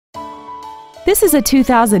This is a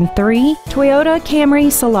 2003 Toyota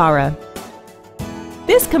Camry Solara.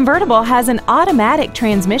 This convertible has an automatic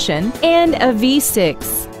transmission and a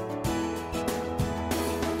V6.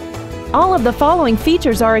 All of the following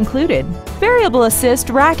features are included: variable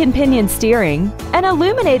assist rack and pinion steering, an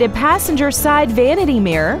illuminated passenger side vanity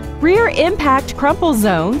mirror, rear impact crumple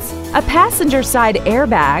zones, a passenger side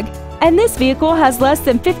airbag, and this vehicle has less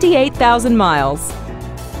than 58,000 miles.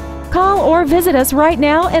 Call or visit us right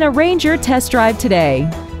now and arrange your test drive today.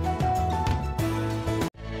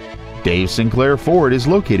 Dave Sinclair Ford is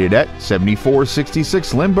located at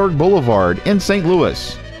 7466 Lindbergh Boulevard in St.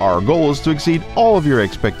 Louis. Our goal is to exceed all of your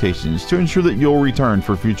expectations to ensure that you'll return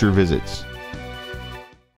for future visits.